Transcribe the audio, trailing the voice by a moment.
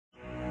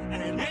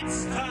when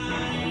it's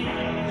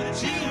time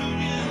that you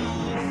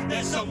knew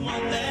there's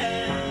someone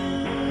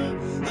there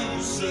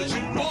who's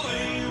searching for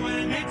you,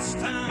 and it's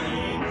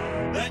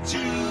time that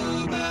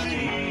you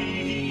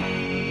believe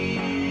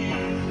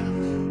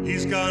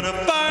he's gonna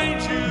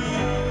find you.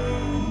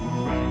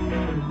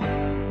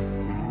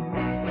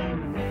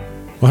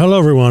 Well, hello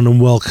everyone,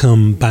 and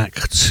welcome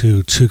back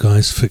to Two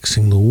Guys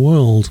Fixing the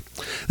World.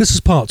 This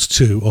is part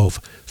 2 of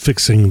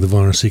Fixing the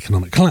Virus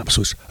Economic Collapse,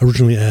 which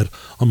originally aired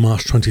on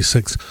March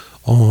 26th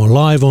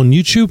live on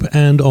YouTube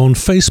and on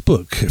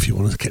Facebook. If you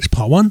want to catch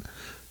part 1,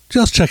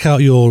 just check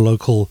out your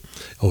local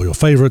or your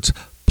favourite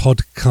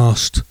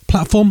podcast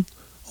platform,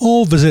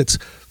 or visit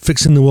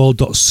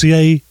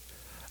fixingtheworld.ca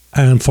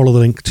and follow the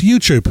link to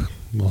YouTube.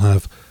 We'll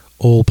have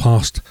all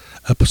past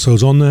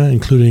episodes on there,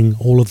 including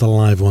all of the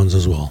live ones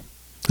as well.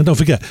 And don't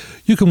forget,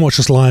 you can watch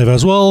us live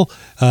as well.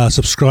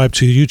 Subscribe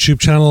to your YouTube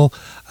channel,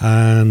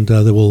 and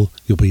you'll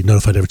be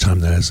notified every time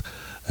there's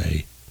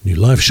a new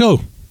live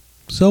show.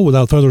 So,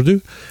 without further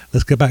ado,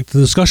 let's get back to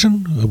the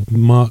discussion of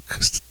Mark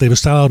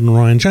Davis Stallard and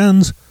Ryan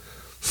Jans,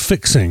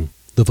 Fixing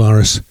the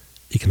Virus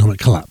Economic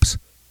Collapse,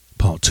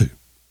 Part 2.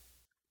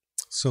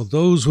 So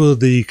those were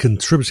the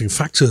contributing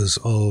factors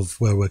of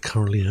where we're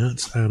currently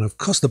at. And of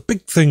course, the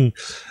big thing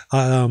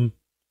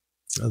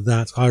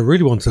that I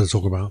really wanted to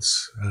talk about,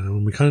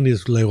 we kind of need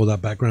to lay all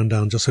that background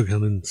down just so we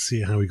can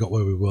see how we got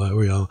where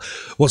we are,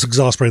 what's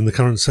exasperating the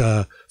current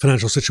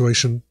financial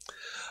situation,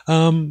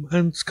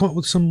 and come up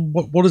with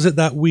what is it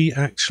that we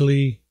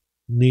actually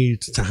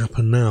need to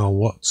happen now,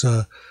 what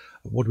do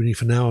we need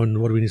for now,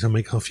 and what do we need to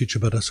make our future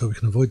better so we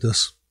can avoid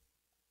this.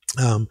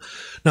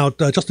 Now,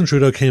 Justin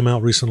Trudeau came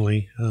out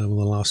recently in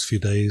the last few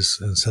days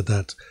and said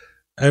that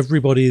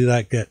everybody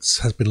that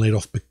has been laid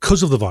off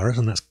because of the virus,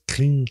 and that's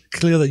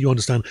clear that you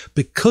understand,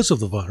 because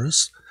of the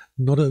virus,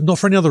 not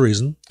for any other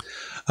reason,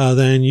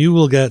 then you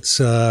will get,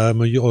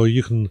 or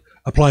you can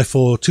apply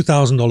for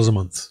 $2,000 a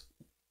month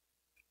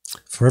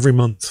for every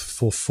month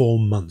for 4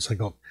 months. I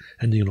got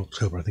ending in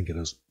October, I think it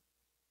is.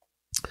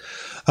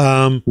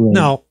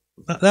 Now,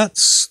 that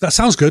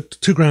sounds good.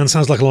 $2,000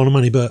 sounds like a lot of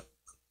money, but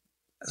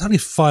it's only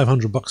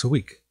 $500 a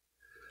week.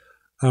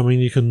 I mean,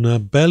 you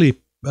can barely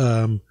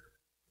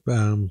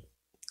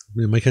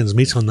make ends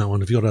meet on that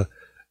one if you've got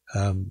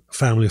a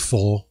family of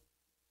 4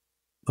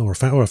 or a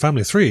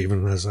family of 3,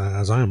 even as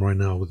I am right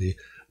now with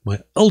my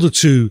older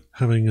 2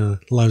 having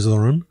lives of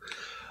their own.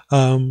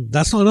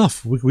 That's not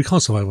enough. We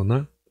can't survive on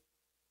that.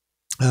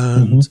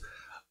 And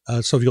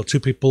so if you've got 2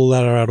 people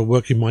that are out of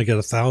work, you might get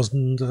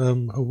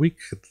 $1,000 a week.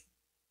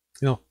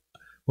 You know,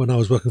 when I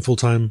was working full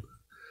time,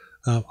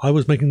 I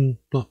was making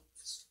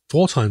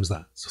 4 times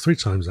that, so 3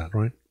 times that,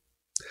 right?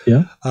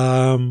 Yeah.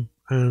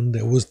 And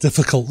it was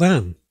difficult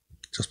then,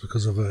 just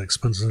because of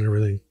expenses and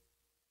everything.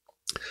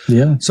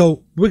 Yeah.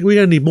 So we're going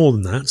to need more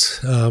than that.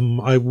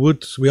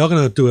 We are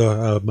going to do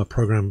a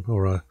program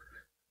or a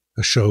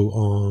show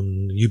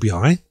on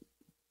UBI.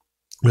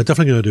 We're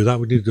definitely going to do that.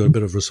 We need to do a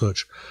bit of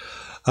research.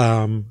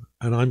 And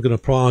I'm going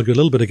to argue a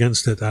little bit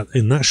against it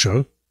in that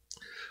show.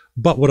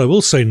 But what I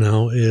will say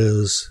now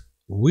is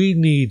we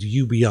need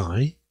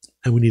UBI,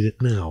 and we need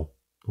it now.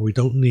 We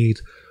don't need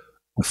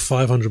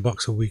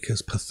 $500 a week.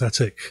 It's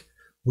pathetic.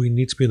 We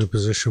need to be in a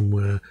position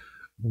where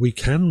we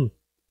can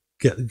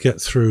get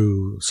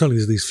through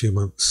certainly these few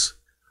months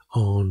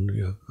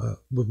on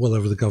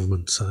whatever the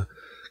government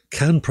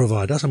can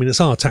provide us. I mean,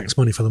 it's our tax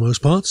money for the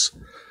most parts.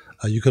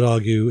 You could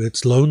argue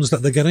it's loans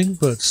that they're getting,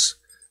 but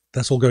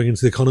that's all going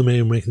into the economy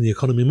and making the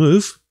economy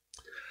move.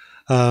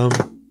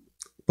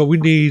 But we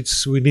need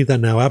that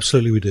now.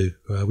 Absolutely, we do.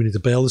 We need to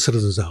bail the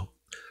citizens out.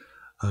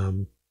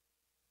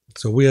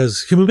 So we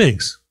as human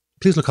beings,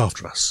 please look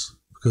after us,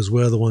 because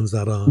we're the ones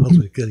that are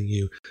ultimately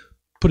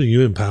putting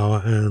you in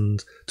power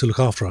and to look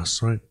after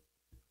us, right?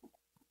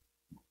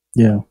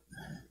 Yeah.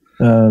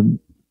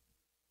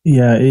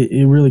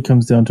 It really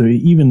comes down to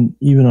even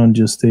on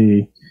just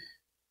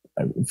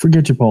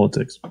forget your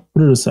politics,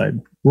 put it aside.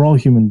 We're all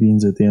human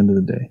beings at the end of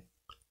the day.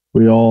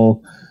 We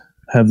all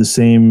have the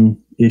same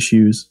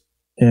issues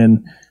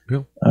and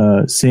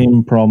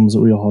same problems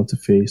that we all have to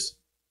face.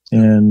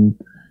 And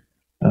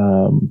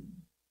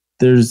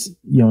there's,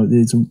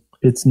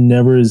 it's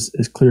never as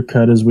clear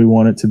cut as we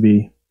want it to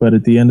be. But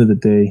at the end of the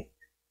day,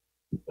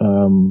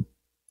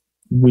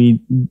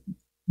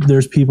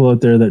 there's people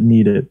out there that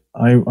need it.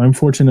 I'm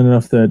fortunate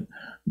enough that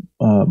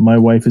my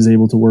wife is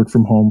able to work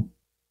from home,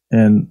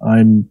 and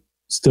I'm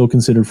still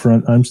considered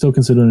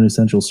an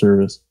essential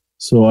service.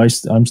 So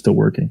I'm still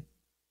working.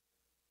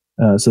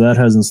 So that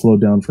hasn't slowed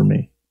down for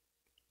me.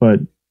 But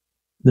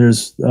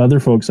there's other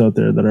folks out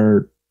there that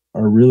are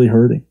really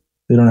hurting.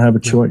 They don't have a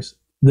choice.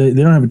 They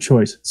don't have a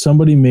choice.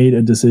 Somebody made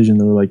a decision.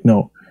 They were like,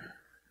 no,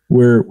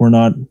 we're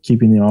not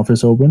keeping the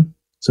office open.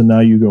 So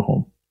now you go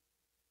home.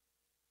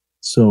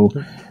 So,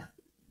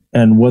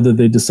 and whether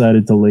they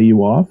decided to lay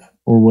you off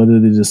or whether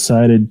they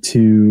decided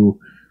to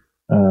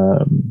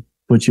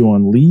put you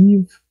on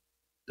leave,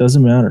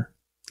 doesn't matter.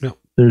 Yeah.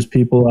 There's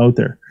people out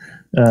there.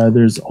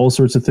 There's all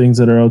sorts of things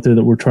that are out there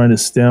that we're trying to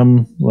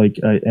stem.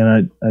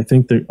 I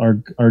think that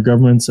our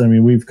governments, I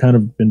mean, we've kind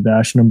of been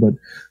bashing them, but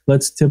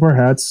let's tip our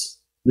hats.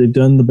 They've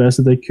done the best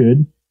that they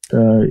could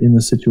in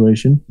the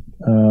situation,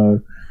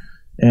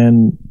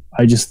 and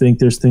I just think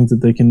there's things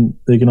that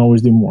they can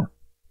always do more.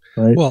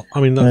 Right? Well,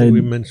 I mean, I think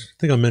we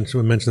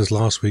mentioned this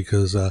last week,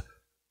 is I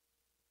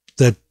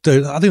think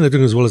they're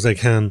doing as well as they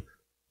can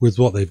with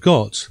what they've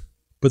got,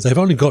 but they've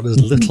only got as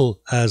little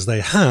as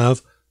they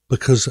have,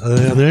 because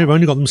they've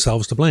only got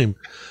themselves to blame.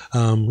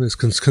 It's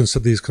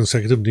these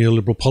consecutive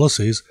neoliberal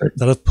policies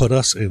that have put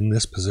us in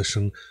this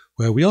position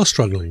where we are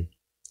struggling.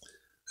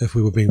 If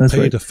we were being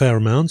paid a fair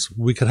amount,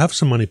 we could have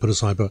some money put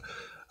aside. But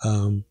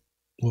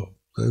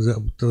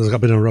there's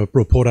been a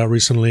report out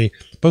recently,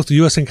 both the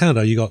US and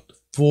Canada, you got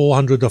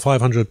 400 to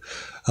 500,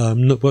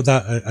 but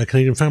that a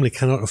Canadian family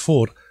cannot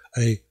afford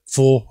a $400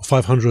 or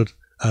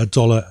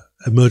 $500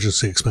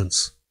 emergency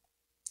expense.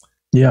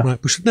 Yeah,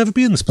 right. We should never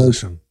be in this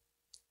position.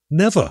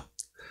 Never.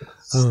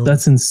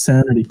 That's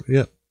insanity.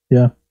 Yeah.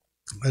 Yeah.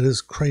 That is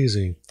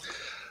crazy.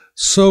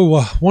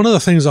 So one of the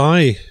things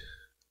I've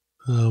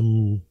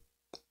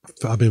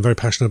been very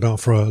passionate about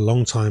for a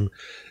long time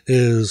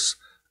is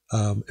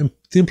the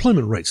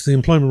employment rates. The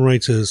employment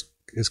rate is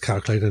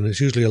calculated, and it's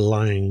usually a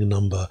lying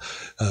number.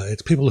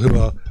 It's people who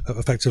are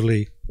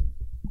effectively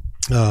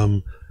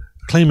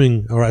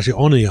claiming, or actually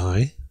on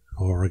EI,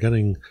 or are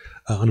getting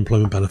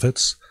unemployment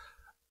benefits.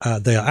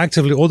 They're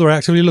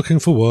actively looking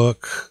for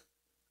work.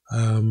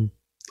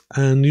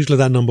 And usually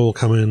that number will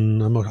come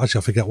in. I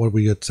forget what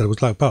we had said. It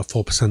was like about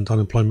 4%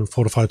 unemployment,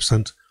 4 to 5%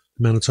 in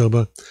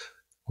Manitoba,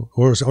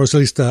 or at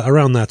least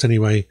around that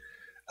anyway,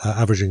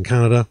 average in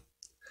Canada.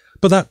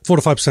 But that 4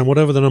 to 5%,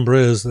 whatever the number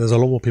is, there's a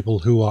lot more people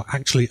who are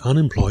actually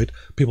unemployed,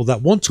 people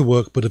that want to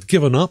work but have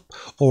given up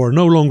or are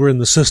no longer in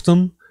the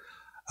system.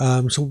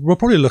 So we're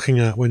probably looking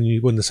at, when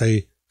they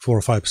say 4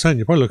 or 5%,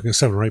 you're probably looking at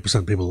 7 or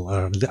 8% people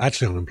are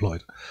actually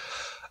unemployed.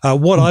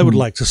 What I would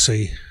like to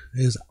see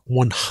is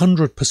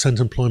 100%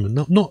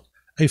 employment, not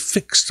a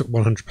fixed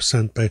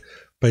 100%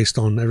 based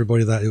on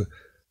everybody that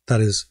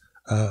is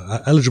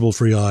eligible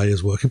for EI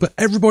is working, but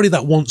everybody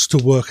that wants to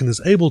work and is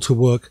able to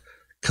work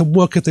can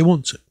work if they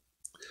want to.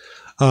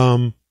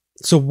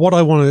 So what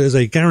I want is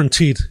a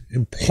guaranteed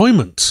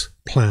employment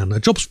plan, a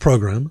jobs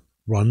program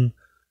run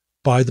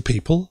by the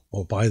people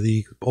or by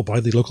the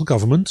local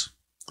government,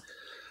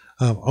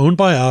 owned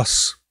by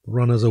us,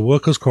 run as a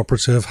workers'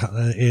 cooperative,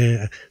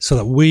 so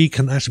that we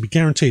can actually be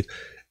guaranteed.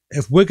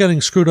 If we're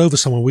getting screwed over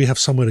somewhere, we have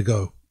somewhere to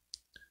go.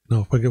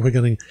 No, if we're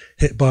getting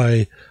hit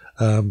by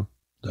a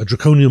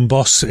draconian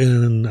boss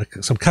in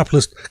some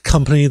capitalist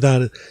company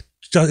that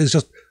is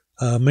just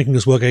making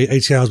us work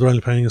 80 hours but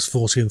only paying us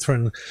 40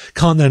 and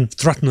can't then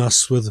threaten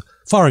us with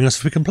firing us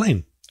if we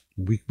complain.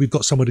 We've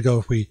got somewhere to go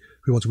if we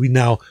want to. We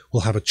now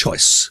will have a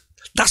choice.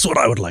 That's what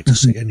I would like to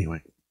see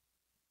anyway.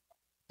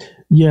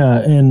 Yeah,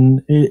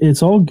 and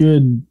it's all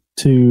good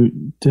to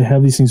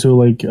have these things. So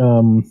like,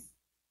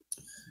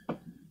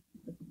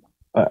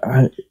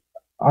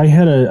 I've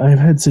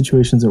had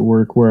situations at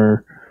work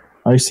where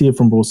I see it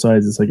from both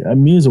sides. It's like,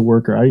 me as a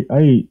worker,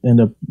 I end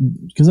up,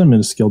 because I'm in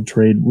a skilled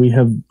trade, we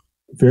have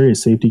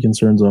various safety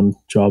concerns on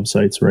job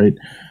sites, right?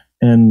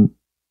 And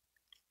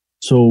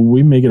so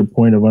we make it a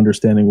point of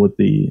understanding what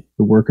the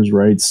workers'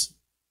 rights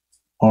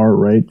are,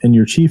 right? And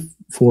your chief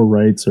 4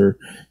 rights are,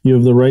 you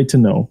have the right to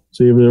know.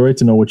 So you have the right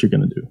to know what you're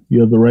going to do.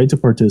 You have the right to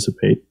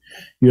participate.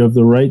 You have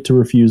the right to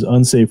refuse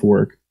unsafe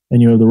work.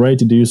 And you have the right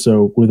to do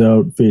so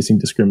without facing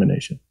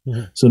discrimination.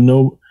 Mm-hmm.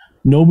 So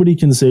nobody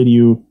can say to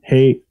you,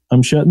 hey,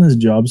 I'm shutting this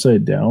job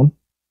site down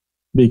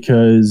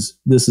because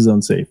this is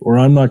unsafe, or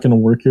I'm not going to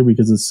work here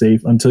because it's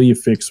safe until you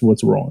fix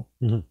what's wrong.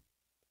 Mm-hmm.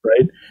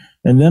 Right?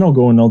 And then I'll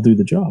go and I'll do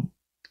the job.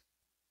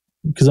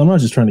 Because I'm not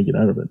just trying to get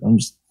out of it. I'm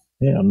just,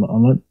 hey, I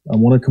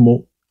want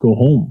to go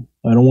home.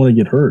 I don't want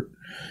to get hurt.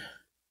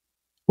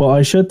 Well,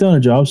 I shut down a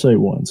job site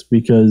once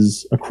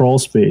because a crawl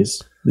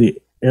space, the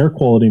air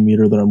quality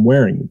meter that I'm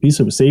wearing, the piece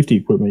of safety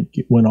equipment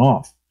went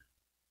off.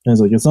 And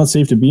it's like, it's not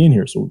safe to be in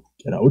here, so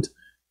get out.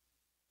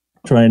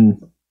 Try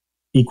and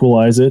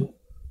equalize it.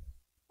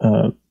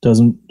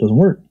 Doesn't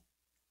work.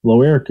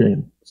 Low air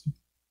can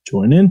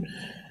join in.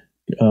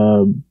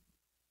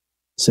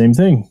 Same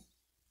thing.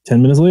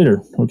 10 minutes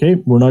later, okay,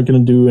 we're not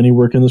going to do any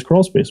work in this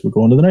crawl space. We're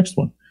going to the next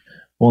one.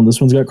 Well,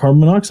 this one's got carbon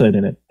monoxide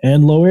in it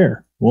and low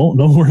air. Well,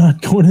 no, we're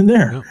not going in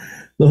there.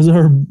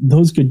 Yeah.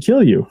 Those could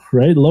kill you,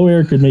 right? Low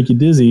air could make you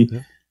dizzy.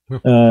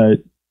 Yeah.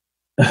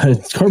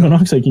 Carbon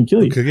monoxide can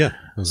kill you. Okay, yeah.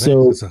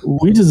 So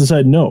we just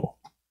decided no.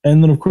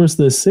 And then, of course,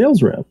 the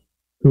sales rep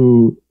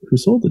who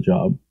sold the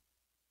job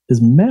is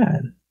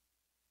mad.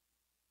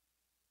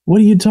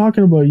 What are you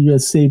talking about? You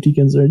got safety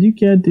concerns. You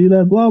can't do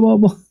that, blah, blah,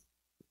 blah.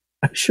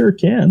 I sure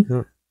can.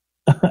 Yeah.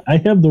 I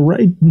have the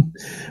right.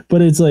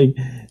 But it's like,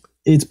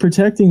 it's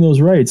protecting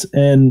those rights.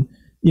 And,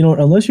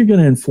 unless you're going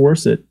to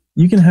enforce it,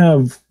 you can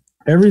have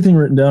everything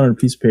written down on a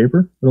piece of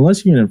paper, but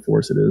unless you can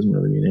enforce it, it doesn't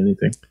really mean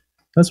anything.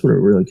 That's what it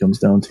really comes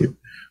down to.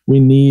 We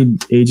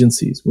need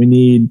agencies. We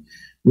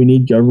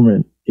need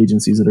government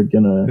agencies that are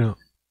going to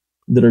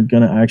that are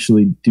going to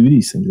actually do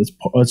these things.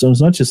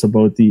 It's not just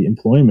about the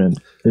employment.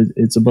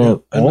 It's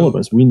about all of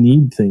us. We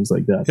need things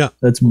like that. Yeah.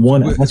 That's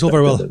one aspect it's all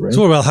very well. of it, right? It's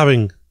all very well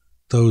having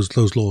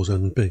those laws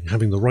and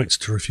having the rights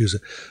to refuse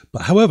it.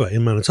 But however,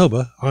 in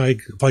Manitoba,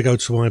 if I go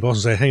to my boss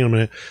and say, "Hang on a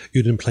minute,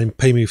 you didn't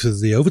pay me for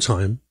the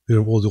overtime,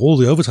 all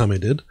the overtime I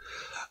did,"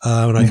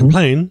 and I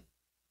complain,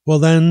 well,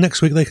 then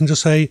next week they can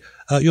just say,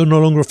 "You're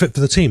no longer a fit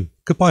for the team.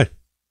 Goodbye.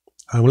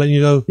 And we're letting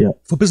you go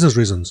for business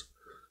reasons."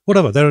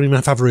 Whatever. They don't even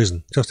have to have a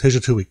reason. Just here's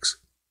your 2 weeks.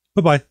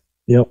 Bye-bye.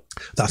 Yep.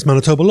 That's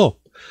Manitoba law.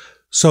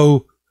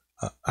 So,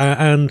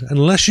 and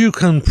unless you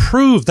can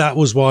prove that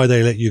was why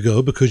they let you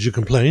go because you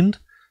complained,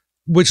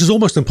 which is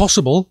almost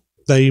impossible,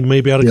 they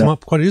may be able to come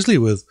up quite easily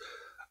with,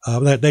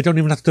 they don't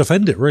even have to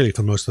defend it really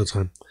for most of the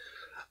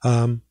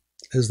time,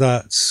 is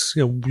that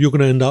you're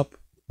going to end up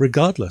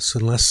regardless,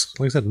 unless,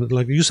 like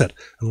you said,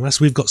 unless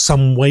we've got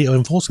some way of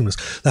enforcing this.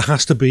 There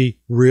has to be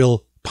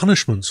real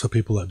punishments for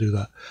people that do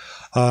that.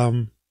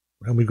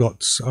 And we've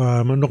got,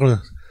 I'm not going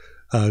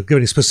to give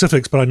any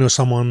specifics, but I know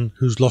someone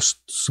who's lost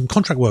some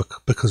contract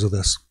work because of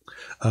this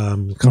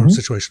current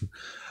situation.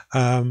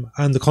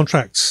 And the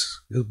contract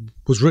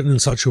was written in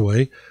such a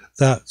way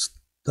that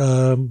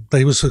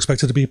they was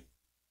expected to be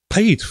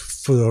paid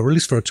for at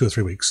least for 2 or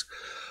 3 weeks.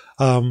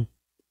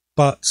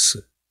 But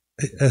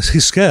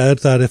he's scared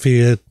that if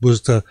he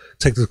was to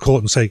take to the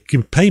court and say,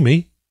 "Pay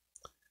me,"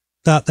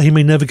 that he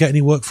may never get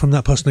any work from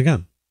that person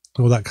again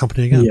or that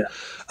company again. Yeah.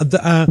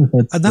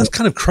 And that's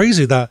kind of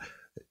crazy that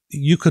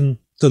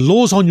the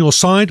law's on your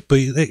side, but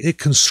it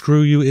can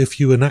screw you if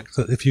you enact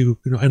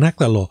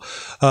that law.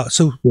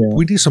 So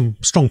we need some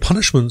strong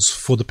punishments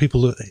for the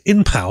people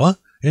in power,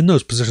 in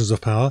those positions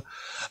of power,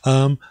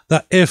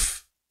 that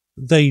if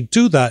they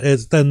do that,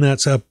 then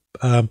that's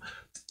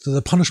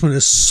the punishment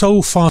is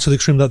so far to the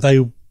extreme that they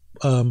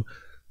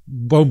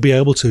won't be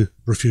able to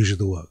refuse you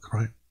the work,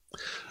 right?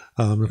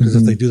 Because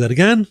if they do that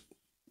again,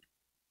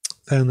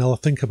 then they'll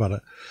think about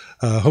it.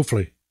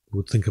 Hopefully,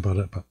 would think about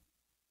it,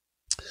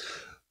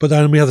 but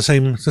then we have the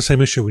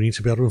same issue. We need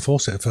to be able to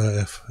enforce it.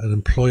 If an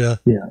employer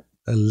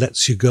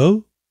lets you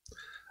go,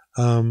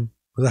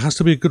 there has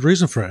to be a good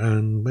reason for it.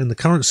 And in the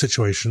current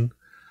situation,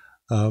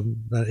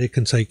 that it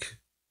can take.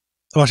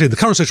 Oh, actually, in the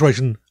current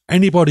situation,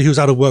 anybody who's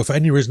out of work for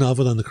any reason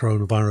other than the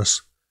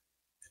coronavirus,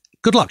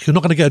 good luck. You're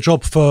not going to get a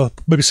job for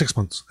maybe 6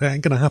 months. It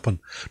ain't going to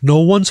happen. No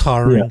one's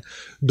hiring. Yeah.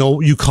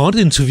 No, you can't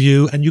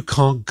interview and you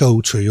can't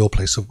go to your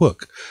place of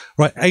work.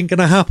 Right? Ain't going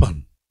to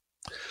happen.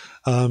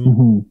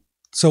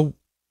 So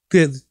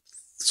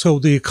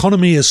the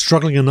economy is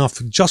struggling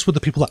enough just with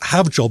the people that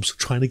have jobs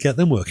trying to get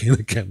them working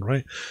again,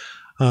 right?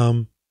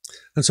 And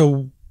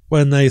so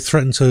when they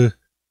threaten to,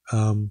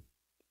 and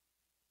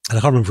I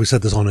can't remember if we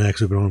said this on air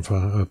because we've been on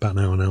for about an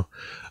hour now.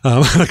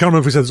 I can't remember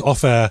if we said this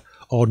off air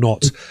or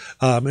not,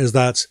 is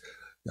that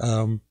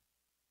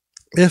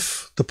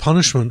if the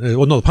punishment,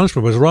 or not the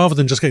punishment, but rather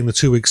than just getting the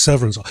 2 weeks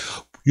severance,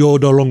 you're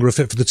no longer a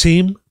fit for the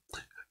team,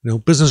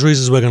 business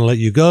reasons, we're going to let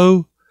you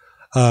go.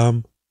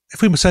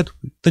 If we said,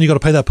 then you got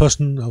to pay that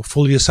person a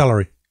full year's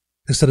salary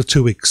instead of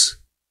 2 weeks.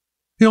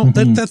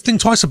 They'd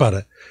think twice about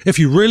it. If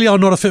you really are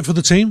not a fit for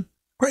the team,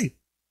 great.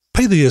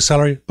 Pay the year's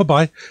salary.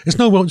 Bye-bye. It's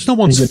no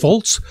one's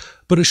fault,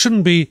 but it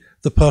shouldn't be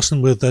the person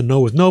with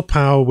no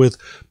power,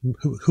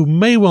 who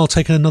may well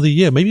take another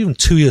year, maybe even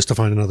 2 years to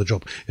find another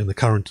job in the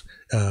current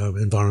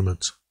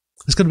environment.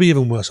 It's going to be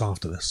even worse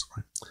after this,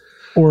 right?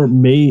 Or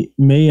may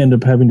end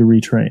up having to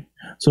retrain.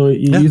 So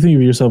you think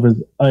of yourself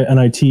as an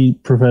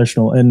IT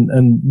professional,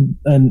 and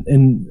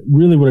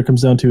really what it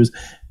comes down to is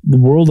the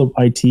world of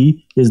IT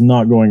is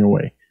not going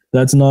away.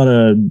 That's not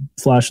a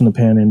flash in the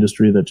pan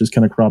industry that just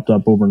kind of cropped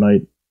up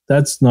overnight.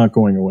 That's not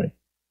going away.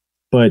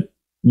 But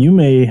you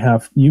may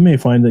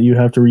find that you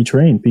have to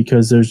retrain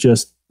because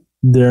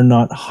they're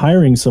not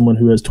hiring someone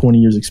who has 20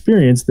 years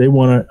experience. They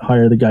want to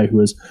hire the guy who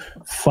has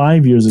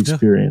 5 years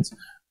experience,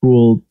 who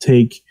will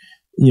take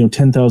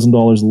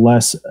 $10,000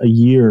 less a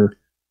year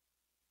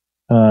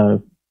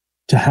to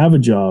have a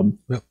job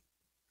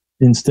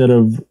instead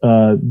of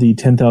the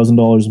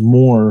 $10,000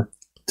 more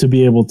to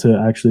be able to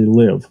actually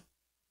live.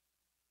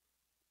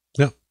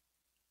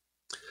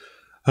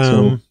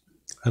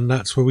 And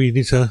that's where we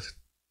need to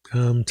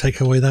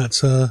take away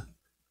that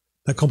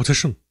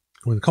competition.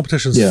 I mean, the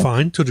competition's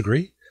fine to a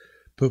degree,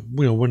 but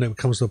when it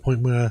comes to a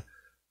point where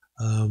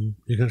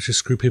you can actually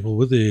screw people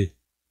with it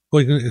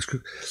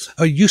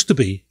used to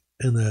be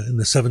in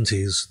the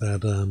 70s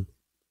that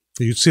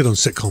you'd see it on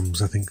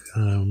sitcoms, I think,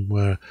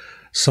 where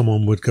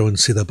someone would go and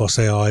see their boss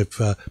say,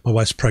 my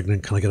wife's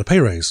pregnant, can I get a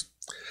pay raise?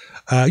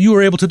 You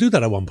were able to do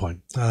that at one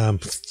point.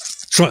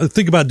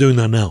 Think about doing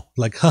that now.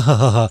 Like, ha ha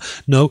ha ha.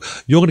 No,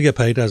 you're going to get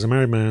paid as a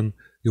married man.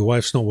 Your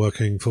wife's not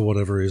working for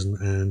whatever reason,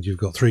 and you've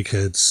got 3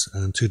 kids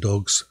and 2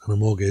 dogs and a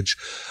mortgage.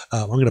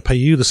 I'm going to pay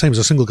you the same as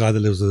a single guy that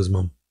lives with his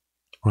mum,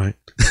 right?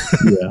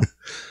 Yeah.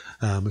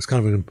 It's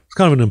kind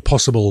of an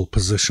impossible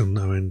position.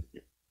 I mean,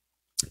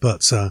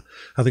 but I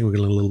think we're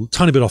getting a little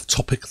tiny bit off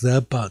topic there.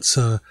 But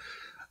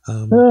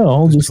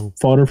I'll just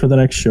fodder for the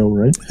next show,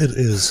 right? It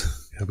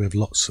is. Yeah, we have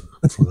lots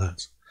for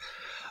that.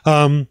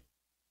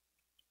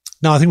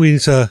 Now, I think we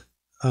need to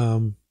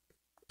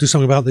do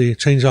something about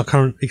change our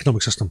current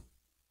economic system.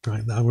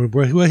 Right now,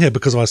 we're here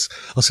because our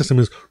system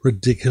is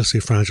ridiculously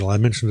fragile. I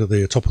mentioned at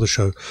the top of the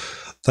show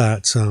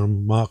that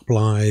Mark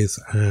Blythe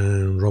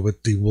and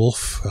Robert D.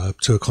 Wolfe,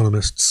 two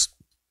economists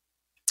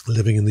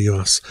living in the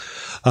US,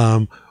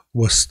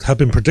 have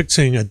been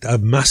predicting a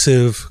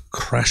massive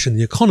crash in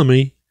the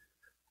economy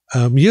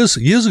years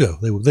ago.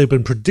 They've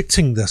been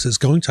predicting this. It's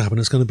going to happen.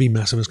 It's going to be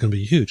massive. It's going to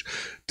be huge.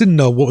 Didn't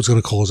know what was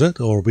going to cause it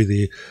or be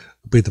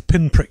the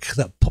pinprick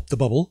that popped the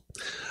bubble.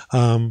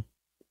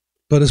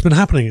 But it's been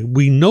happening.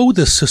 We know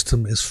this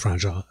system is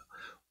fragile.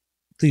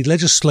 The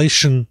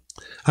legislation,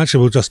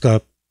 actually, we'll just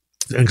an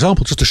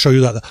example just to show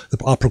you that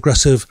our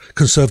progressive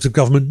conservative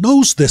government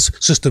knows this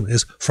system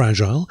is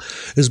fragile,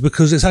 is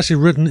because it's actually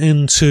written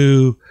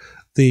into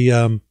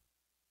the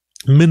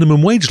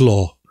minimum wage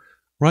law,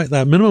 right?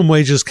 That minimum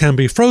wages can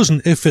be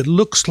frozen if it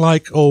looks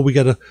like, or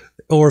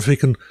if we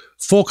can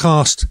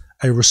forecast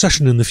a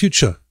recession in the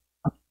future.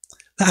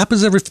 That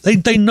happens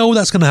they know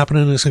that's going to happen,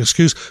 and it's an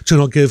excuse to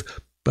not give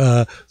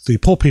the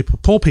poor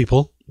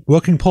people,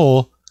 working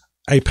poor,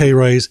 a pay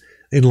raise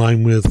in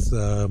line with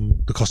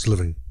the cost of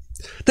living.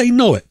 They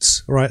know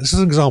it, right? This is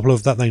an example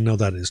of that. They know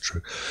that is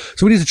true.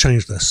 So we need to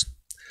change this.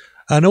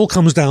 And it all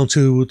comes down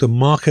to the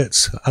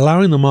market,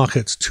 allowing the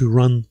market to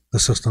run the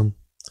system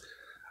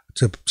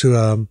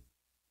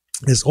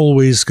is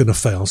always going to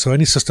fail. So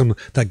any system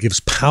that gives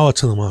power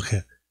to the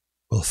market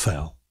will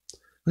fail.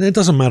 And it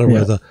doesn't matter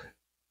whether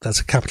that's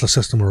a capitalist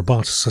system or a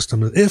barter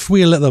system. If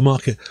we let the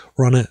market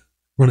run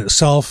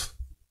itself,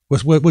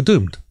 we're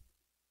doomed.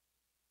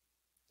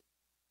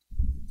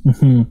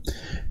 Mm-hmm.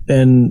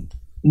 And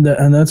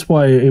that's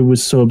why it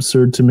was so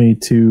absurd to me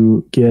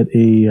to get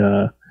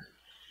a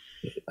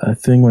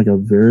thing like a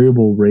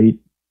variable rate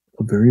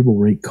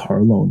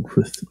car loan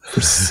for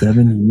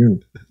 7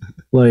 years.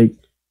 Like,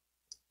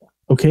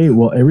 okay,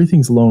 well,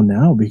 everything's low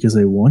now because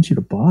they want you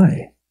to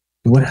buy.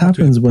 What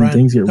happens when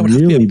things get really bad? That would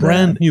have to be a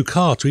brand new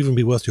car to even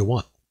be worth your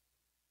while.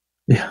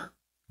 Yeah.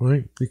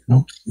 Right?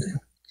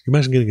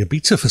 Imagine getting a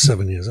Ibiza for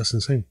 7 years. That's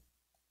insane.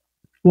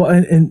 Well,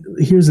 and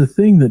here's the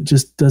thing that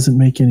just doesn't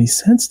make any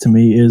sense to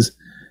me is,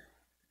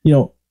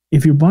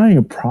 if you're buying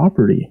a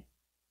property,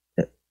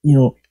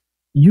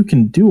 you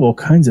can do all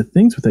kinds of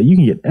things with that. You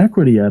can get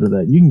equity out of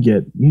that.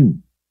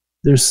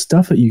 There's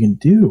stuff that you can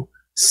do.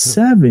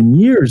 7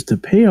 years to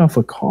pay off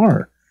a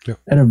car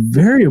at a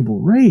variable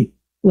rate.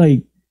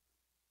 Like,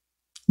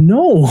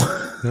 no.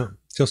 Yeah,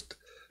 just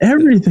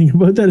everything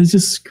about that is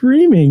just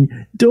screaming,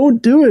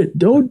 don't do it,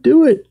 don't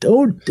do it,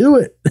 don't do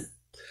it.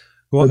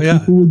 Well, but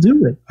people will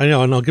do it. I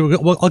know, and I'll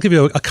give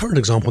you a current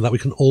example that we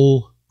can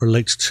all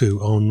relate to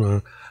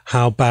on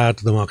how bad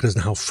the market is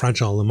and how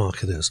fragile the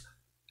market is.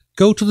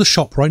 Go to the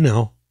shop right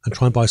now and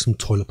try and buy some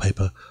toilet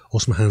paper or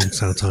some hand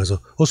sanitizer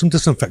or some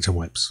disinfectant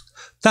wipes.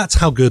 That's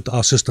how good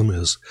our system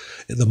is.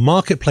 The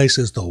marketplace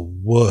is the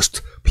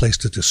worst place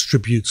to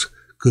distribute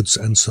goods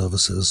and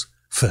services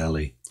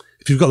fairly.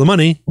 If you've got the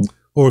money,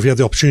 or if you have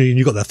the opportunity and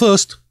you got there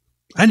first,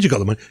 and you got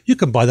the money, you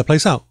can buy the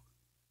place out.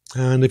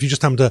 And if you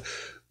just happen to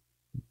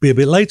be a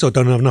bit late or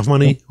don't have enough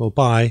money or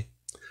buy,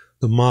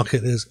 the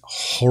market is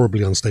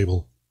horribly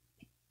unstable.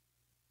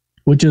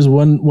 Which is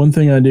one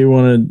thing I do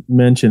want to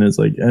mention is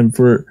like, and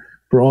for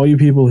all you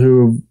people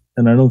who,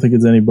 and I don't think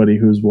it's anybody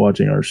who's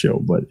watching our show,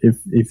 but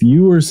if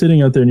you are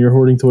sitting out there and you're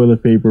hoarding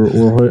toilet paper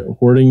or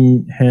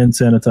hoarding hand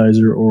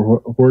sanitizer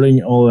or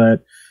hoarding all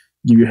that,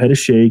 give your head a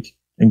shake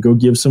and go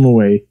give some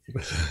away.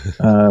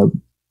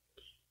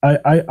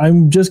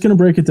 I'm just going to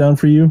break it down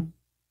for you.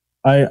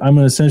 I'm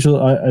an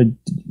essential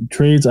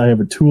trades. I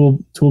have a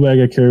tool bag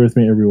I carry with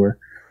me everywhere.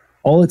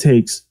 All it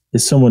takes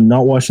is someone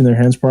not washing their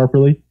hands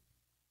properly,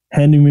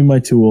 handing me my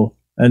tool,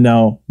 and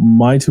now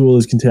my tool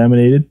is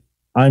contaminated.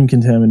 I'm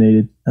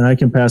contaminated, and I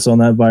can pass on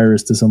that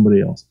virus to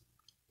somebody else.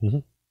 Mm-hmm.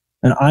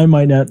 And I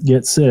might not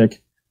get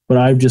sick, but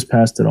I've just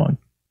passed it on.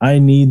 I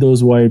need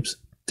those wipes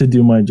to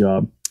do my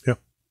job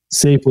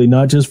safely,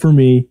 not just for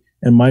me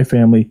and my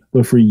family,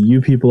 but for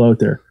you people out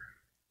there.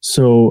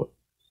 So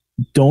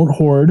don't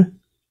hoard.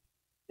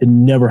 It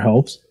never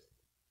helps.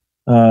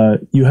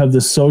 You have the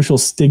social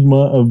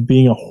stigma of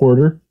being a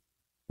hoarder,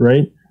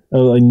 right?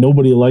 Like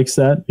nobody likes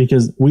that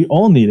because we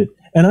all need it.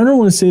 And I don't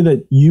want to say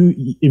that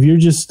if you're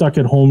just stuck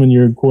at home and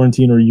you're in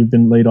quarantine or you've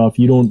been laid off,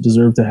 you don't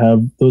deserve to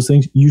have those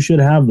things. You should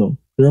have them.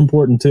 They're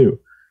important too.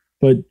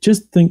 But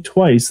just think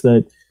twice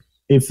that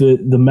if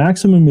the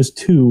maximum is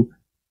 2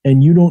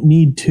 and you don't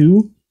need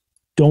 2,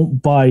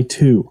 don't buy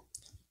 2.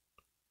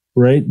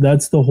 Right?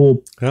 That's the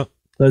whole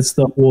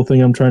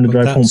thing I'm trying to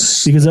drive home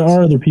because there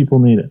are other people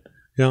need it.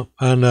 Yeah.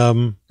 And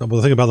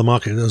the thing about the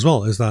market as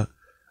well is that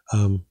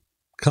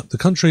the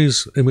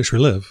countries in which we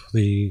live,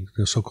 the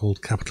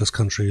so-called capitalist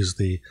countries,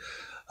 the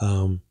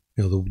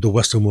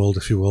Western world,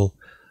 if you will,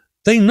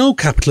 they know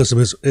capitalism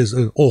is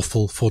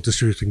awful for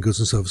distributing goods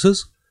and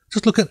services.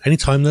 Just look at any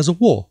time there's a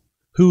war.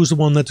 Who's the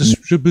one that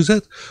distributes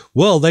it?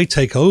 Well, they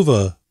take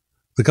over.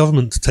 The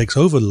government takes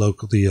over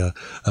the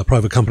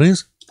private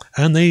companies,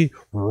 and they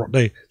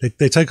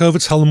take over,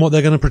 tell them what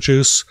they're going to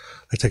produce.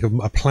 They take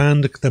a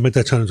planned,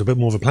 they turn into a bit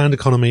more of a planned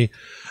economy,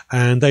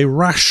 and they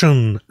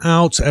ration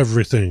out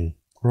everything,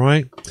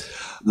 right?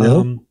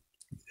 Yep.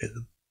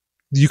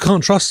 You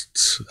can't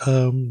trust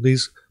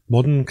these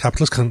modern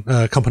capitalist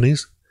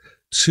companies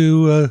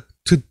to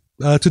do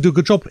a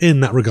good job in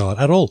that regard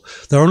at all.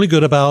 They're only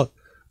good about,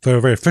 they're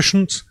very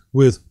efficient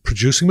with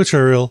producing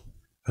material,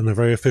 and they're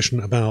very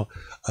efficient about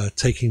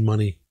taking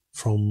money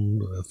from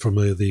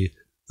the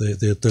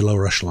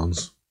lower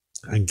echelons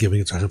and giving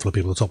it to a handful of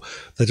people at the top.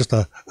 They're just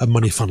a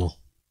money funnel.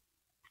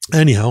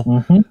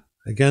 Anyhow,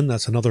 again,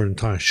 that's another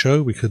entire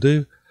show we could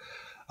do.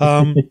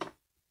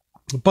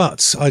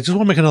 But I just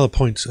want to make another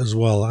point as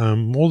well.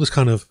 All this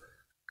kind of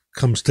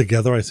comes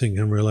together, I think,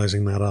 in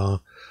realizing that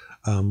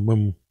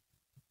when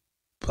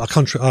our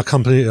countries,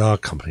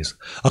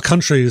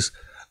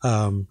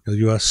 the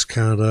US,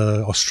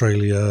 Canada,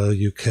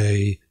 Australia,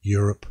 UK,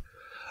 Europe,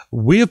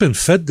 we have been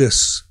fed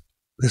this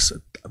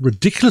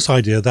ridiculous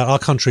idea that our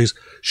countries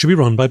should be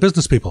run by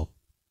business people.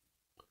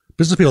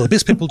 The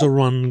best people to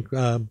run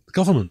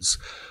governments.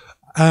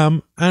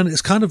 And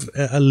it's kind of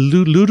a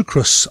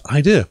ludicrous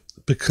idea,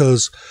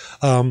 because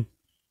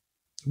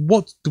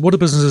what do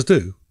businesses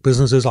do?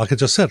 Businesses, like I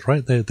just said,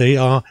 right? They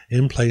are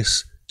in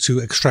place to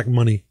extract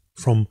money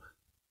from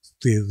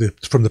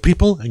the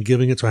people and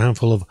giving it to a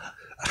handful of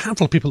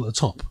people at the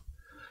top.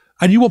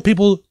 And you want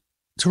people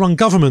to run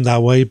government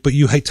that way, but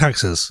you hate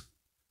taxes.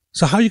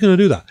 So how are you going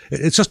to do that?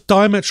 It's just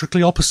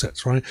diametrically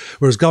opposite, right?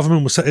 Whereas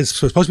government is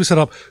supposed to be set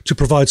up to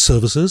provide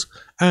services,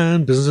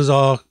 and businesses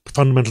are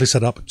fundamentally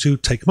set up to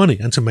take money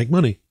and to make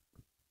money.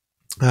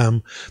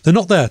 They're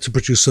not there to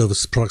produce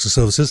products and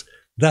services.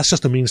 That's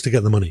just a means to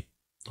get the money,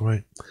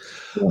 right?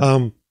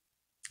 Yeah.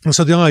 And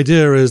so the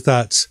idea is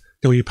that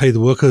you pay the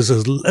workers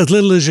as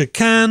little as you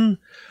can.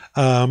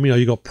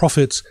 You got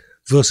profits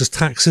versus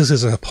taxes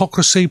is a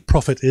hypocrisy.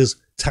 Profit is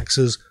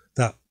taxes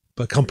that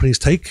companies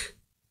take,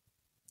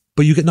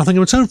 but you get nothing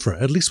in return for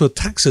it. At least with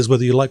taxes,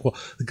 whether you like what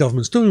the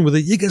government's doing with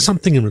it, you get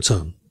something in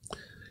return.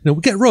 We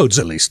get roads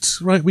at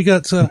least, right? We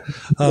get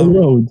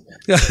roads.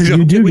 Yeah,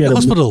 you do get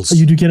hospitals.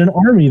 You do get an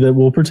army that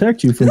will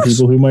protect you from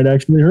people who might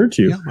actually hurt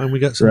you. Yeah, and we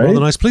get some rather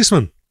nice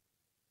policemen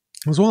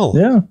as well.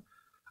 Yeah,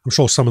 I'm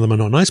sure some of them are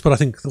not nice, but I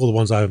think all the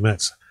ones I've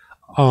met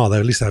are.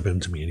 At least they've been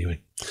to me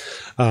anyway.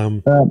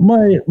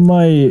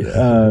 My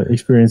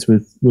experience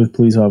with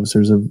police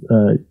officers of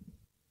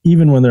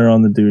even when they're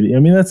on the duty, I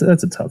mean that's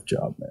a tough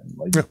job, man.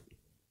 Like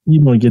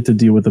you don't get to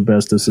deal with the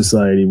best of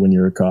society when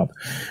you're a cop.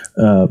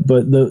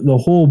 But the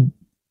whole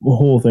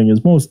thing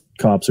is most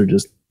cops are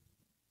just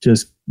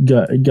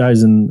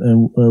guys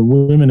and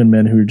women and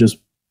men who just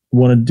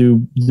want to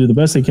do the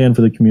best they can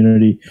for the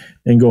community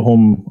and go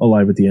home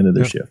alive at the end of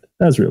their shift.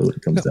 That's really what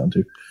it comes down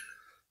to.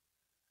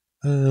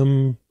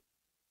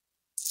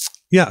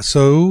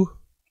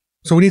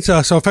 So we need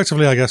to. So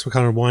effectively, I guess we're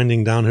kind of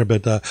winding down here,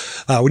 but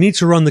we need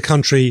to run the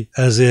country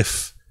as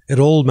if it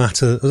all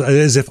matters,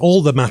 as if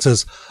all that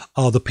matters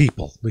are the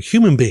people, the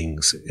human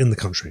beings in the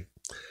country.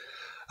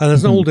 And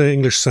there's an old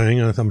English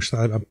saying, I'm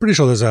pretty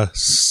sure there's a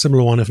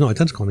similar one, if not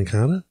identical, in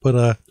Canada.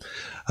 But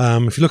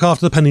if you look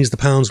after the pennies, the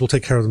pounds will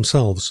take care of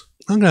themselves.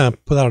 I'm going to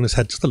put that on his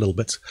head just a little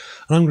bit,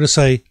 and I'm going to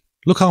say,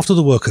 look after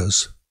the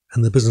workers,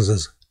 and the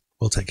businesses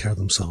will take care of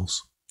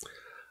themselves.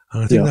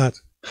 And I think that,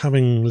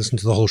 having listened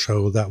to the whole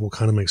show, that will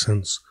kind of make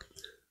sense.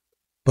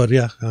 But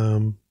if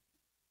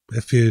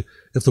the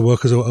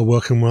workers are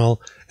working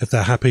well, if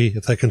they're happy,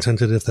 if they're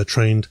contented, if they're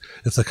trained,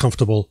 if they're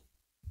comfortable,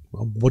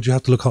 what else do you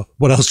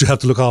have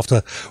to look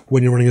after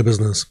when you're running a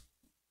business?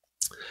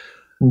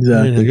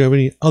 Exactly. Do you have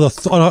any other?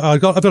 I've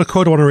got a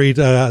quote I want to read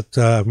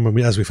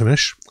as we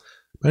finish.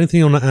 Anything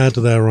you want to add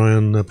there,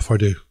 Ryan? Before I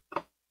do,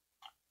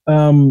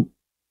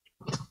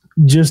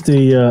 just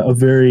a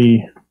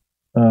very.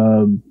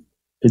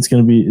 It's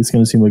going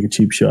to seem like a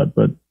cheap shot,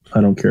 but I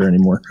don't care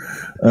anymore.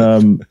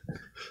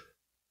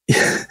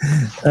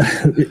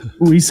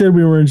 We said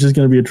we weren't just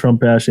going to be a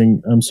Trump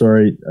bashing. I'm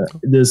sorry.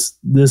 This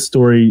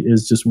story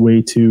is just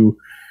way too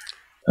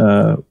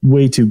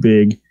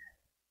big.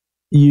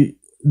 The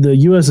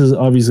U.S. has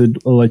obviously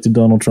elected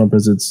Donald Trump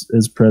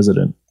as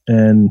president,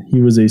 and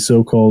he was a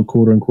so-called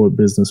quote unquote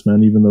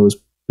businessman, even though his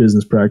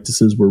business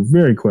practices were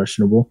very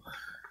questionable.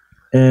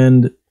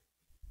 And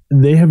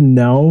they have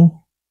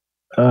now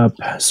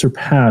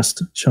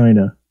surpassed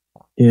China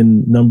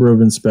in number of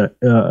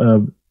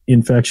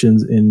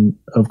infections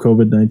of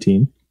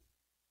COVID-19.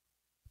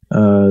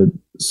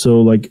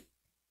 So like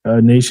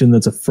a nation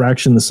that's a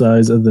fraction the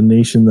size of the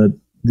nation that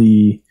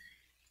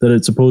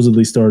it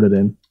supposedly started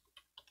in,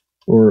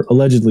 or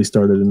allegedly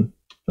started in.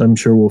 I'm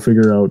sure we'll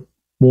figure out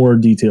more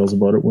details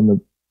about it when the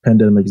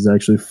pandemic is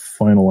actually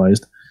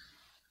finalized.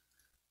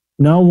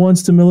 Now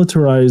wants to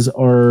militarize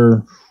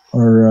our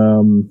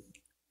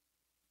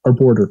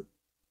border.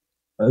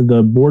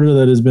 The border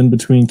that has been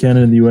between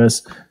Canada and the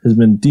U.S. has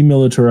been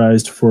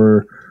demilitarized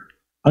for,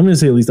 I'm going to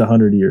say, at least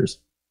 100 years.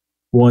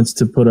 Wants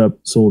to put up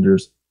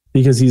soldiers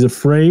because he's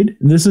afraid.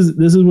 This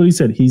is what he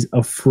said. He's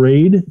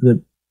afraid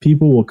that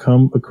people will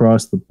come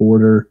across the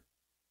border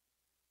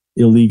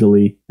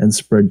illegally and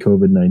spread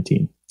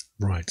COVID-19.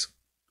 Right.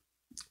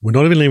 We're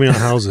not even leaving our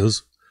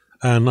houses,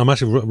 and I'm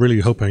actually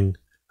really hoping,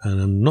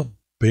 and I'm not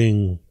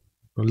being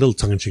a little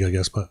tongue-in-cheek, I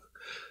guess, but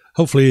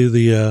hopefully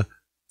they're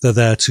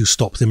there to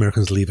stop the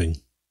Americans leaving.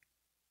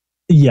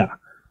 Yeah,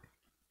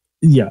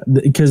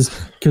 because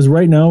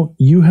right now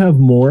you have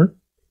more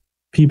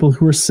people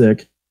who are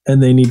sick,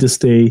 and they need to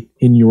stay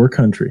in your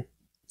country.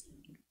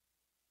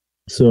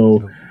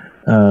 So,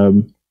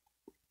 to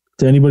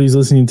anybody who's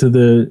listening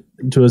to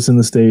us in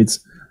the States,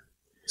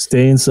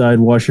 stay inside,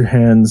 wash your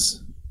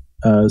hands,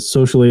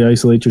 socially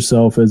isolate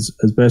yourself as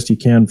best you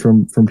can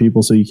from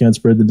people so you can't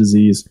spread the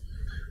disease,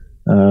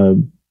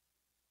 and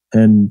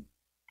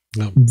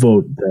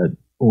vote that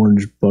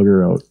orange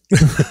bugger out.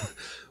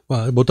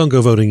 Well, don't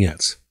go voting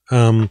yet.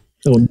 Not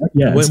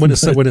yet. When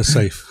it's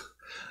safe.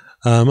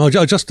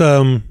 I just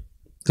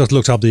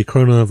looked up the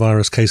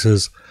coronavirus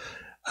cases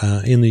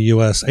in the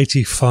US,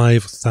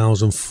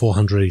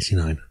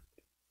 85,489.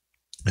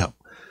 Yeah.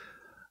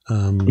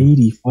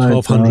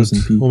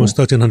 85,000 people. Almost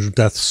 1,300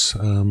 deaths,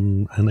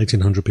 and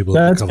 1,800 people.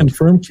 That's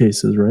confirmed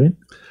cases, right?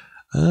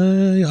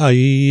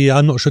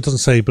 I'm not sure. It doesn't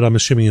say, but I'm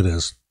assuming it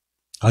is.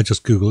 I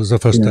just Googled. It's the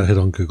first hit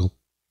on Google.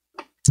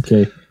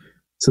 Okay.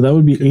 So that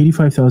would be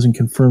 85,000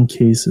 confirmed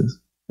cases.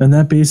 And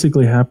that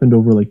basically happened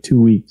over like 2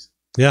 weeks.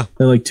 Yeah.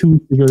 And like 2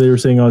 weeks ago, they were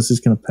saying, it's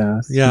just going to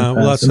pass. Yeah.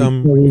 Well, that's,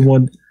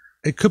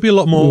 it could be a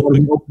lot more.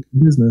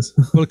 Business.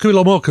 Well, it could be a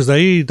lot more because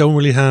they don't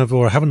really have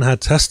or haven't had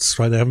tests,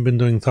 right? They haven't been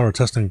doing thorough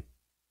testing.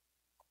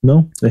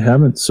 No, they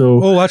haven't.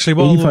 So, actually,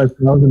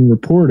 85,000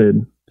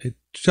 reported.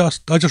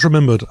 I just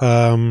remembered.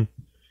 While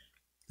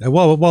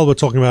we're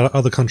talking about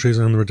other countries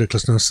and the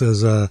ridiculousness,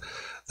 is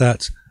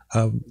that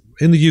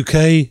in the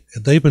UK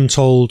they've been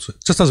told,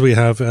 just as we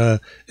have,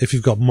 if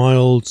you've got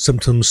mild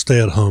symptoms,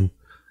 stay at home.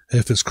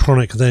 If it's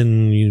chronic,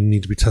 then you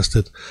need to be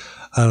tested.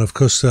 And of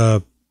course,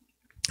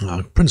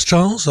 Prince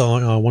Charles,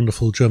 our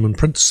wonderful German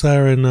prince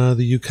there in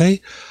the UK,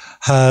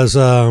 has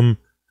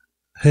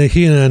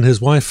he and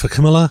his wife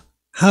Camilla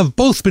have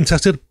both been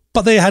tested,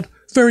 but they had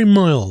very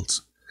mild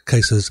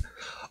cases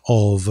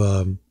of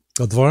the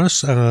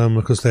virus.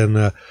 Because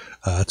then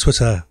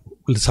Twitter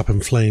lit up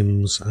in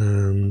flames,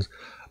 and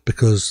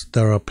because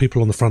there are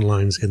people on the front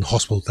lines in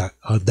hospital that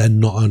they're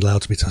not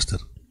allowed to be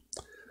tested.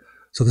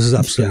 So this is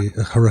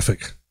absolutely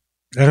horrific.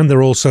 And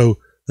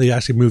they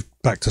actually moved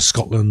back to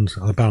Scotland,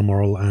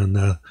 Balmoral, and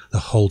they're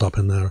holed up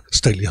in their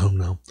stately home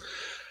now.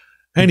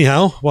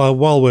 Anyhow,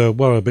 while we're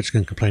bitching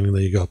and complaining,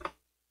 there you go.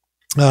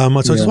 So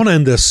I just want to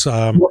end this.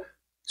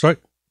 Sorry.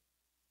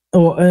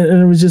 Oh,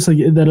 and it was just like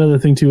that other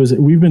thing too, is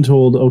we've been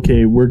told,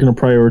 okay, we're going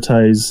to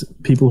prioritize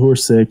people who are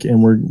sick,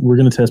 and we're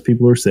going to test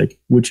people who are sick,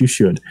 which you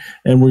should.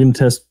 And we're going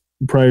to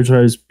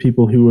prioritize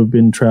people who have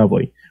been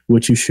traveling,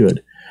 which you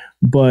should.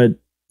 But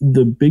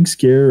the big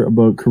scare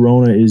about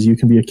corona is you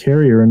can be a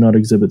carrier and not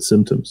exhibit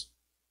symptoms.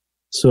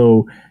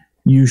 So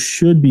you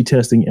should be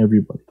testing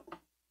everybody.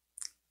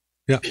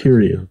 Yeah.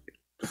 Period.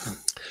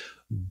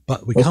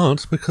 But we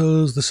can't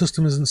because the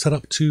system isn't set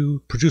up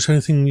to produce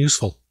anything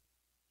useful.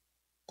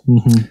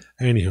 Mm-hmm.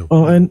 Anyhow.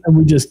 Oh, and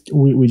we just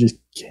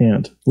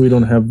can't. We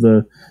don't have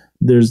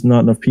there's not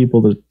enough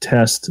people to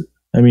test.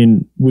 I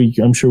mean,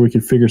 I'm sure we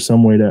could figure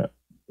some way to,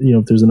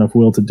 if there's enough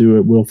will to do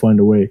it, we'll find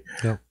a way.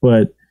 Yeah.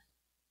 But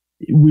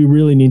we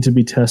really need to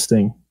be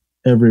testing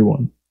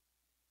everyone,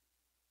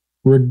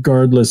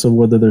 regardless of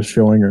whether they're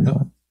showing or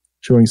not,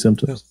 showing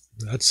symptoms.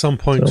 Yeah. At some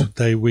point,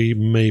 we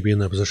may be in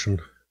that position.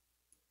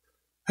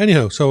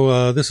 Anyhow,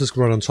 so this is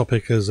right on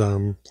topic. As I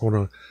want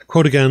to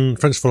quote again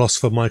French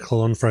philosopher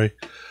Michael Onfray,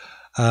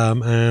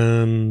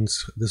 and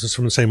this is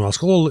from the same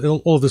article.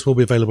 All of this will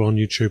be available on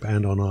YouTube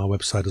and on our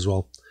website as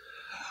well,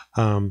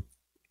 in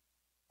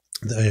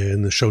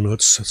the show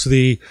notes. So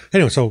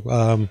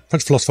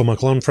French philosopher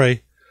Michael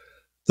Onfray.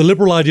 The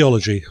liberal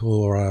ideology,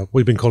 or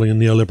we've been calling it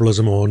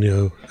neoliberalism or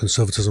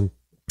neoconservatism.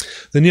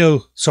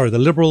 The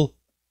liberal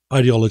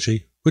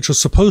ideology, which was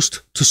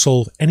supposed to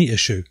solve any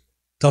issue,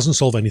 doesn't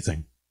solve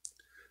anything.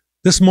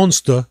 This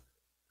monster,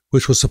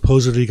 which was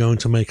supposedly going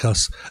to make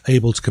us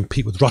able to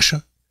compete with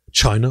Russia,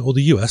 China, or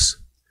the US,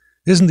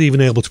 isn't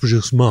even able to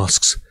produce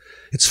masks.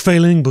 It's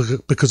failing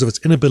because of its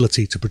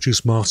inability to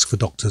produce masks for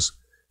doctors.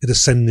 It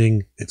is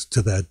sending it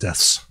to their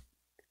deaths.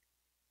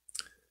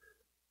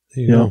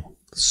 There you go.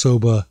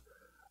 Sober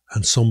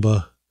and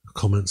somber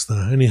comments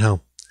there. Anyhow,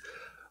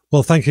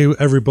 well, thank you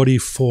everybody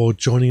for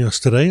joining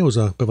us today. It was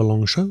a bit of a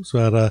long show,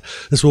 so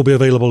this will be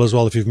available as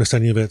well if you've missed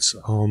any of it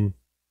on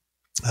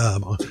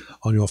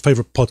your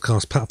favorite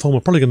podcast platform.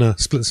 We're probably going to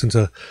split this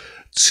into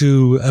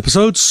 2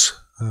 episodes.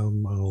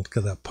 I'll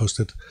get that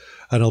posted,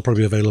 and it'll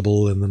probably be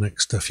available in the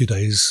next few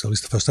days, at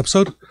least the first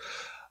episode.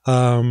 If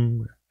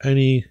you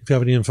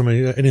have any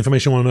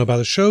information you want to know about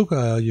the show,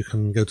 you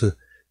can go to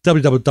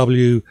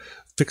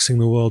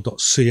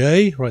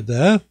www.fixingtheworld.ca right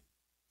there.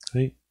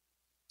 Okay.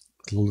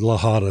 It's a little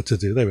harder to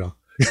do. There we are.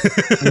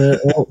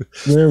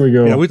 There we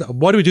go. Yeah,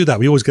 why do we do that?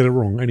 We always get it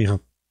wrong. Anyhow.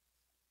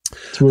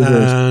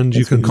 And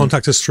you can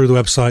contact us through the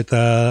website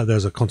there.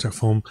 There's a contact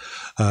form,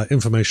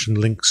 information,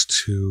 links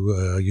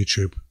to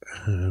YouTube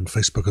and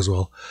Facebook as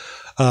well.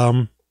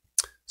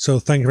 So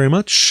thank you very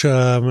much.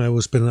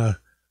 It's been a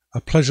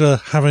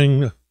pleasure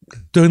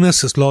doing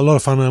this. It's a lot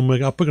of fun, and we're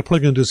probably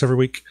going to do this every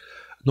week.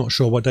 Not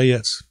sure what day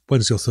yet.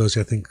 Wednesday or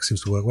Thursday, I think,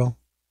 seems to work well.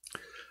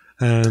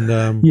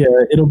 And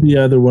it'll be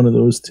either one of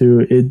those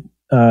two.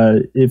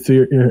 If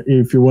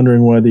you're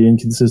wondering why the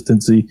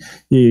inconsistency,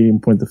 you can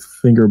point the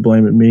finger of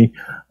blame at me.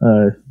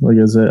 Like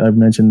as I've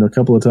mentioned a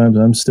couple of times,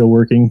 I'm still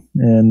working,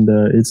 and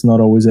it's not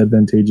always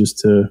advantageous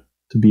to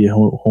be at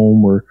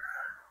home. Or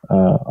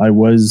I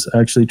was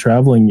actually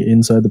traveling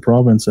inside the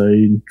province.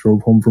 I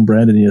drove home from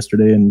Brandon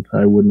yesterday, and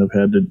I wouldn't have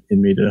had it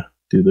in me to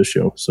do the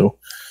show. So,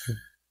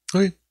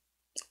 okay.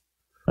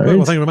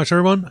 Well, thank you very much,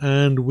 everyone,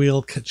 and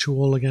we'll catch you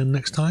all again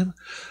next time.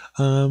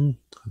 The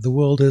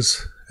world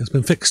has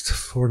been fixed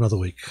for another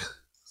week.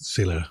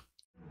 See you later.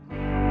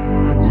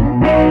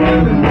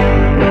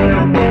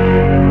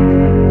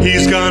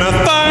 He's gonna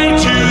fight.